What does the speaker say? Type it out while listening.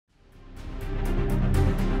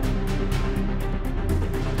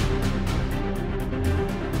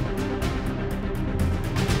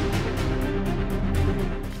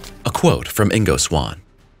Quote from Ingo Swan: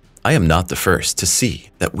 "I am not the first to see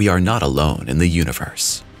that we are not alone in the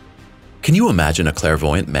universe." Can you imagine a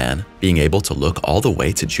clairvoyant man being able to look all the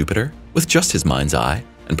way to Jupiter with just his mind's eye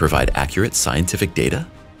and provide accurate scientific data?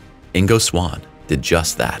 Ingo Swan did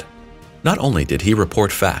just that. Not only did he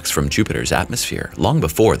report facts from Jupiter's atmosphere long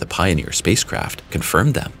before the Pioneer spacecraft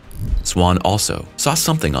confirmed them, Swan also saw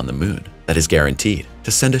something on the moon that is guaranteed to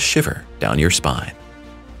send a shiver down your spine.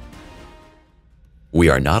 We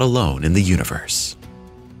are not alone in the universe.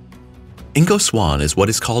 Ingo Swan is what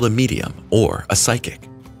is called a medium or a psychic.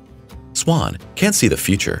 Swan can't see the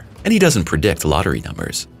future, and he doesn't predict lottery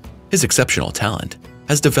numbers. His exceptional talent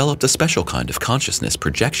has developed a special kind of consciousness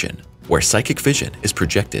projection where psychic vision is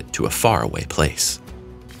projected to a faraway place.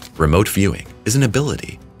 Remote viewing is an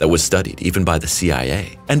ability that was studied even by the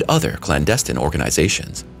CIA and other clandestine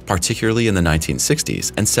organizations, particularly in the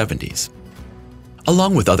 1960s and 70s.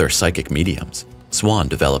 Along with other psychic mediums, Swan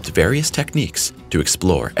developed various techniques to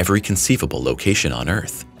explore every conceivable location on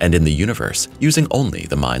Earth and in the universe using only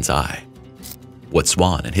the mind's eye. What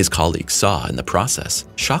Swan and his colleagues saw in the process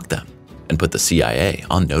shocked them and put the CIA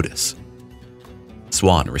on notice.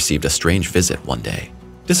 Swan received a strange visit one day,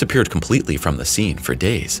 disappeared completely from the scene for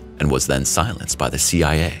days, and was then silenced by the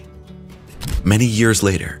CIA. Many years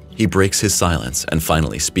later, he breaks his silence and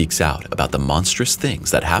finally speaks out about the monstrous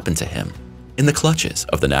things that happened to him in the clutches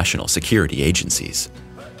of the national security agencies.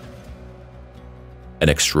 An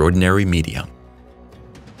extraordinary medium.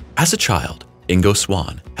 As a child, Ingo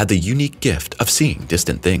Swan had the unique gift of seeing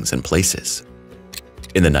distant things and places.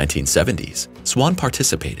 In the 1970s, Swan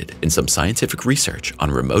participated in some scientific research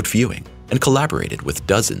on remote viewing and collaborated with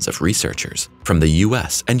dozens of researchers from the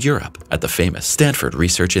US and Europe at the famous Stanford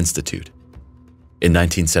Research Institute. In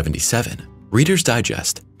 1977, Reader's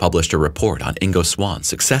Digest published a report on Ingo Swan's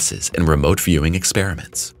successes in remote viewing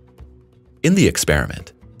experiments. In the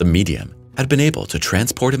experiment, the medium had been able to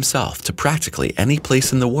transport himself to practically any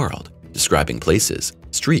place in the world, describing places,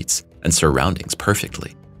 streets, and surroundings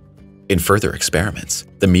perfectly. In further experiments,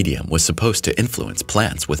 the medium was supposed to influence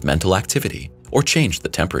plants with mental activity or change the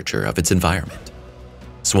temperature of its environment.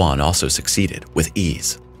 Swan also succeeded with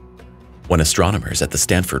ease. When astronomers at the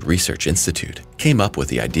Stanford Research Institute came up with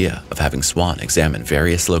the idea of having Swan examine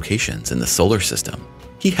various locations in the solar system,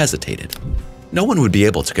 he hesitated. No one would be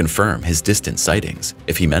able to confirm his distant sightings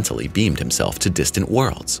if he mentally beamed himself to distant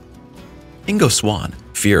worlds. Ingo Swan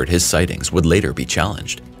feared his sightings would later be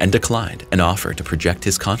challenged and declined an offer to project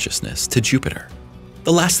his consciousness to Jupiter.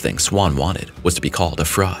 The last thing Swan wanted was to be called a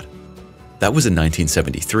fraud. That was in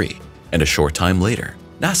 1973, and a short time later,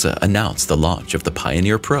 NASA announced the launch of the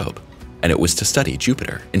Pioneer probe, and it was to study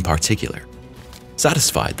Jupiter in particular.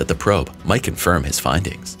 Satisfied that the probe might confirm his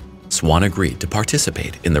findings, Swan agreed to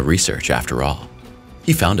participate in the research after all.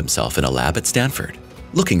 He found himself in a lab at Stanford,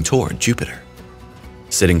 looking toward Jupiter.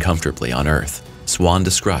 Sitting comfortably on Earth, Swan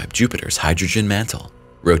described Jupiter's hydrogen mantle,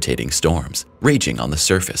 rotating storms raging on the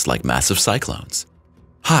surface like massive cyclones,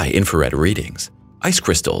 high infrared readings, ice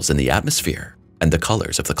crystals in the atmosphere, and the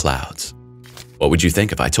colors of the clouds. What would you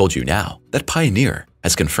think if I told you now that Pioneer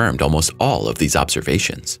has confirmed almost all of these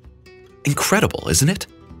observations? Incredible, isn't it?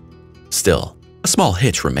 Still, a small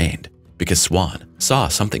hitch remained because Swan saw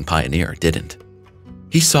something Pioneer didn't.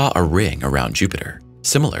 He saw a ring around Jupiter,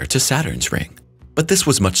 similar to Saturn's ring, but this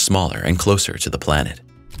was much smaller and closer to the planet.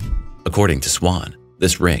 According to Swan,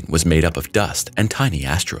 this ring was made up of dust and tiny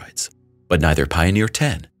asteroids, but neither Pioneer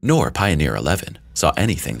 10 nor Pioneer 11 saw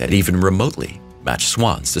anything that even remotely matched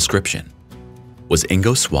Swan's description. Was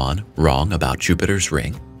Ingo Swan wrong about Jupiter's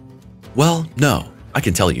ring? Well, no, I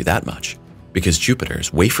can tell you that much, because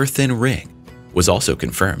Jupiter's wafer-thin ring was also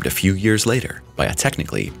confirmed a few years later by a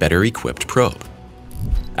technically better-equipped probe.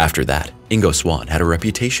 After that, Ingo Swan had a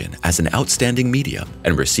reputation as an outstanding medium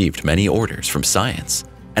and received many orders from science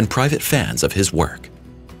and private fans of his work.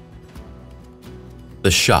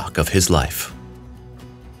 The shock of his life.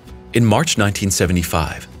 In March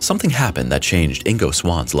 1975, something happened that changed Ingo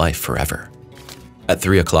Swan's life forever. At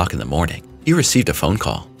 3 o'clock in the morning, he received a phone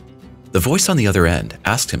call. The voice on the other end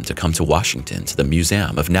asked him to come to Washington to the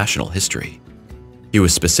Museum of National History. He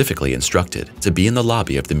was specifically instructed to be in the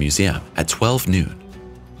lobby of the museum at 12 noon.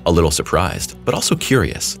 A little surprised, but also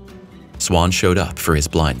curious, Swan showed up for his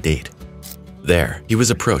blind date. There, he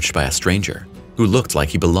was approached by a stranger who looked like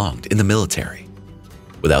he belonged in the military.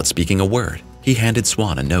 Without speaking a word, he handed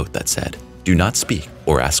Swan a note that said, "Do not speak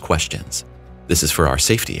or ask questions. This is for our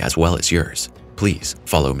safety as well as yours. Please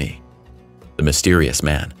follow me." The mysterious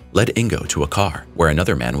man led Ingo to a car where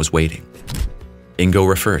another man was waiting. Ingo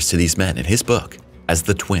refers to these men in his book as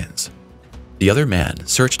the twins. The other man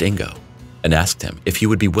searched Ingo, and asked him if he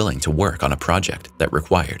would be willing to work on a project that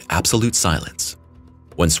required absolute silence.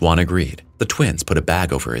 When Swan agreed, the twins put a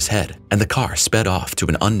bag over his head and the car sped off to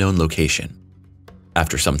an unknown location.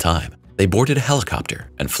 After some time, they boarded a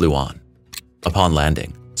helicopter and flew on. Upon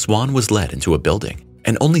landing, Swan was led into a building,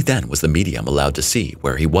 and only then was the medium allowed to see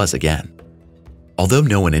where he was again. Although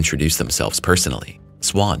no one introduced themselves personally,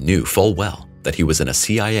 Swan knew full well that he was in a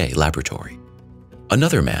CIA laboratory.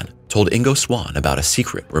 Another man told Ingo Swan about a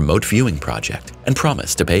secret remote viewing project and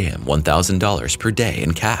promised to pay him $1,000 per day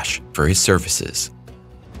in cash for his services.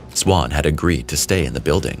 Swan had agreed to stay in the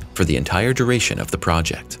building for the entire duration of the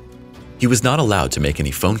project. He was not allowed to make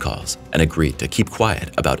any phone calls and agreed to keep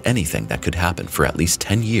quiet about anything that could happen for at least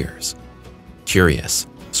 10 years. Curious,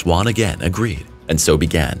 Swan again agreed, and so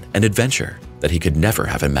began an adventure that he could never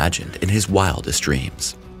have imagined in his wildest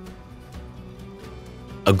dreams.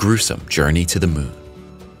 A gruesome journey to the moon.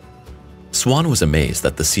 Swan was amazed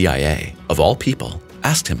that the CIA, of all people,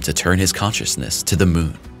 asked him to turn his consciousness to the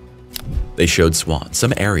moon. They showed Swan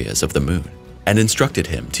some areas of the moon and instructed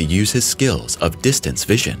him to use his skills of distance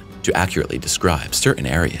vision to accurately describe certain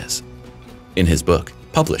areas. In his book,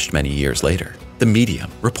 published many years later, the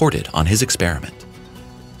medium reported on his experiment.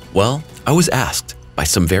 "Well, I was asked by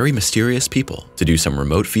some very mysterious people to do some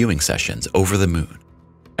remote viewing sessions over the moon,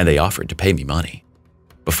 and they offered to pay me money.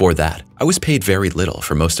 Before that, I was paid very little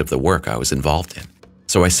for most of the work I was involved in,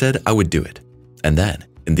 so I said I would do it. And then,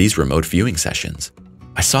 in these remote viewing sessions,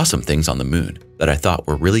 I saw some things on the moon that I thought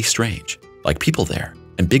were really strange, like people there,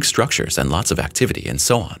 and big structures and lots of activity and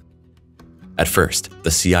so on. At first,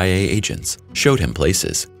 the CIA agents showed him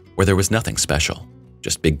places where there was nothing special,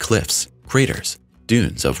 just big cliffs, craters,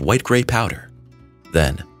 dunes of white-gray powder.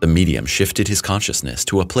 Then, the medium shifted his consciousness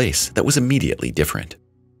to a place that was immediately different.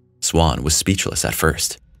 Swan was speechless at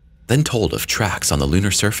first, then told of tracks on the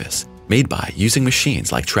lunar surface made by using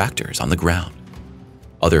machines like tractors on the ground.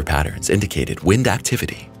 Other patterns indicated wind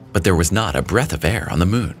activity, but there was not a breath of air on the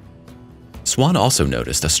moon. Swan also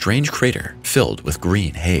noticed a strange crater filled with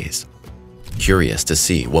green haze. Curious to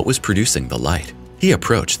see what was producing the light, he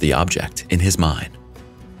approached the object in his mind.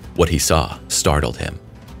 What he saw startled him.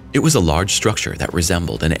 It was a large structure that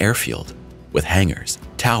resembled an airfield, with hangars,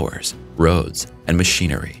 towers, roads, and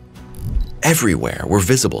machinery. Everywhere were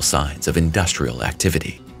visible signs of industrial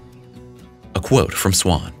activity. A quote from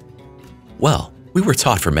Swan: "Well, we were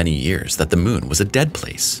taught for many years that the moon was a dead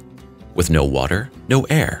place, with no water, no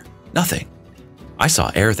air, nothing. I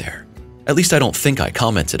saw air there. At least I don't think I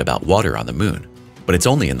commented about water on the moon, but it's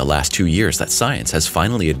only in the last 2 years that science has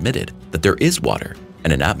finally admitted that there is water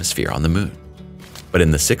and an atmosphere on the moon. But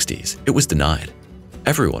in the 60s, it was denied.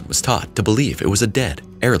 Everyone was taught to believe it was a dead,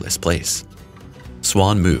 airless place."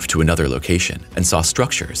 Swan moved to another location and saw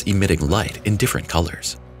structures emitting light in different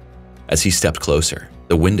colors. As he stepped closer,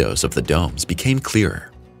 the windows of the domes became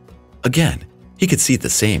clearer. Again, he could see the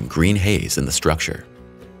same green haze in the structure.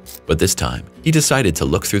 But this time, he decided to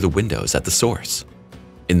look through the windows at the source.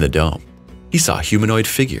 In the dome, he saw humanoid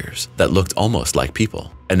figures that looked almost like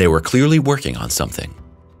people, and they were clearly working on something.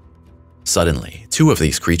 Suddenly, 2 of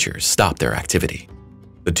these creatures stopped their activity.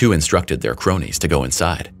 The 2 instructed their cronies to go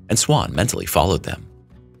inside, and Swan mentally followed them.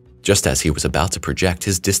 Just as he was about to project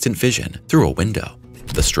his distant vision through a window,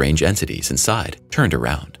 the strange entities inside turned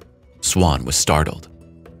around. Swan was startled.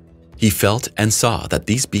 He felt and saw that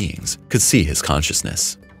these beings could see his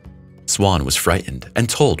consciousness. Swan was frightened and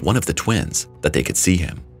told one of the twins that they could see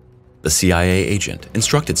him. The CIA agent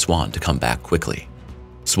instructed Swan to come back quickly.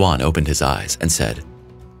 Swan opened his eyes and said,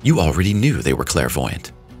 "You already knew they were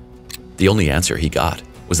clairvoyant." The only answer he got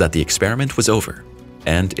was that the experiment was over,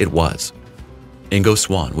 and it was. Ingo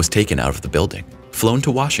Swan was taken out of the building, flown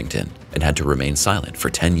to Washington, and had to remain silent for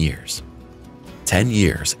 10 years. 10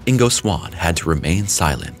 years, Ingo Swan had to remain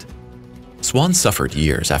silent. Swan suffered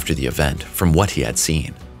years after the event from what he had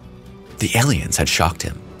seen. The aliens had shocked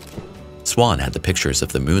him. Swan had the pictures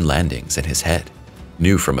of the moon landings in his head,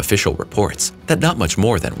 knew from official reports that not much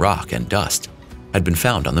more than rock and dust had been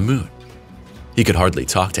found on the moon. He could hardly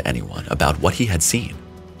talk to anyone about what he had seen.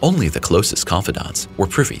 Only the closest confidants were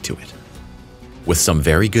privy to it. With some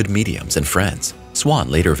very good mediums and friends, Swan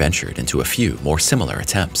later ventured into a few more similar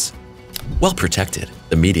attempts. Well protected,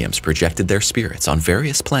 the mediums projected their spirits on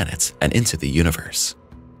various planets and into the universe.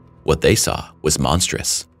 What they saw was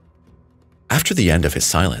monstrous. After the end of his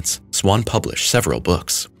silence, Swan published several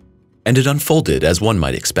books, and it unfolded as one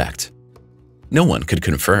might expect. No one could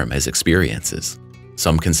confirm his experiences.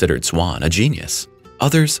 Some considered Swan a genius,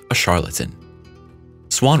 others a charlatan.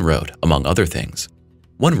 Swan wrote, among other things,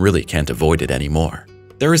 "One really can't avoid it anymore.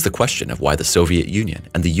 There is the question of why the Soviet Union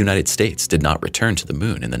and the United States did not return to the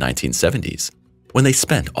moon in the 1970s. when they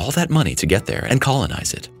spent all that money to get there and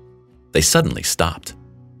colonize it, they suddenly stopped,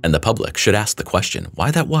 and the public should ask the question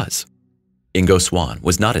why that was. Ingo Swann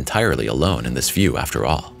was not entirely alone in this view after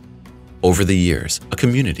all. Over the years, a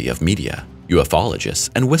community of media, ufologists,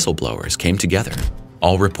 and whistleblowers came together,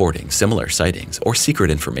 all reporting similar sightings or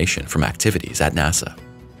secret information from activities at NASA.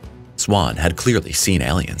 Swann had clearly seen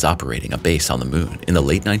aliens operating a base on the moon in the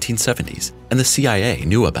late 1970s, and the CIA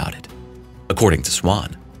knew about it. According to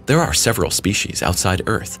Swann, there are several species outside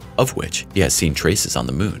Earth, of which he has seen traces on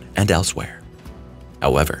the moon and elsewhere.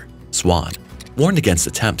 However, Swann warned against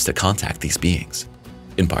attempts to contact these beings.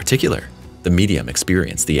 In particular, the medium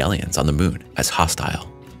experienced the aliens on the moon as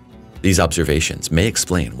hostile. These observations may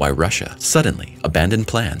explain why Russia suddenly abandoned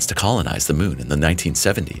plans to colonize the moon in the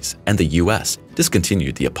 1970s, and the US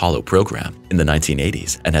discontinued the Apollo program in the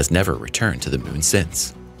 1980s and has never returned to the moon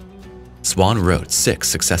since. Swann wrote 6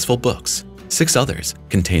 successful books. 6 others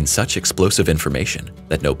contain such explosive information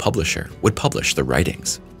that no publisher would publish the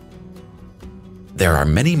writings. There are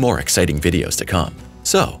many more exciting videos to come,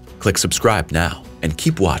 so click subscribe now and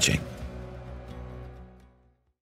keep watching.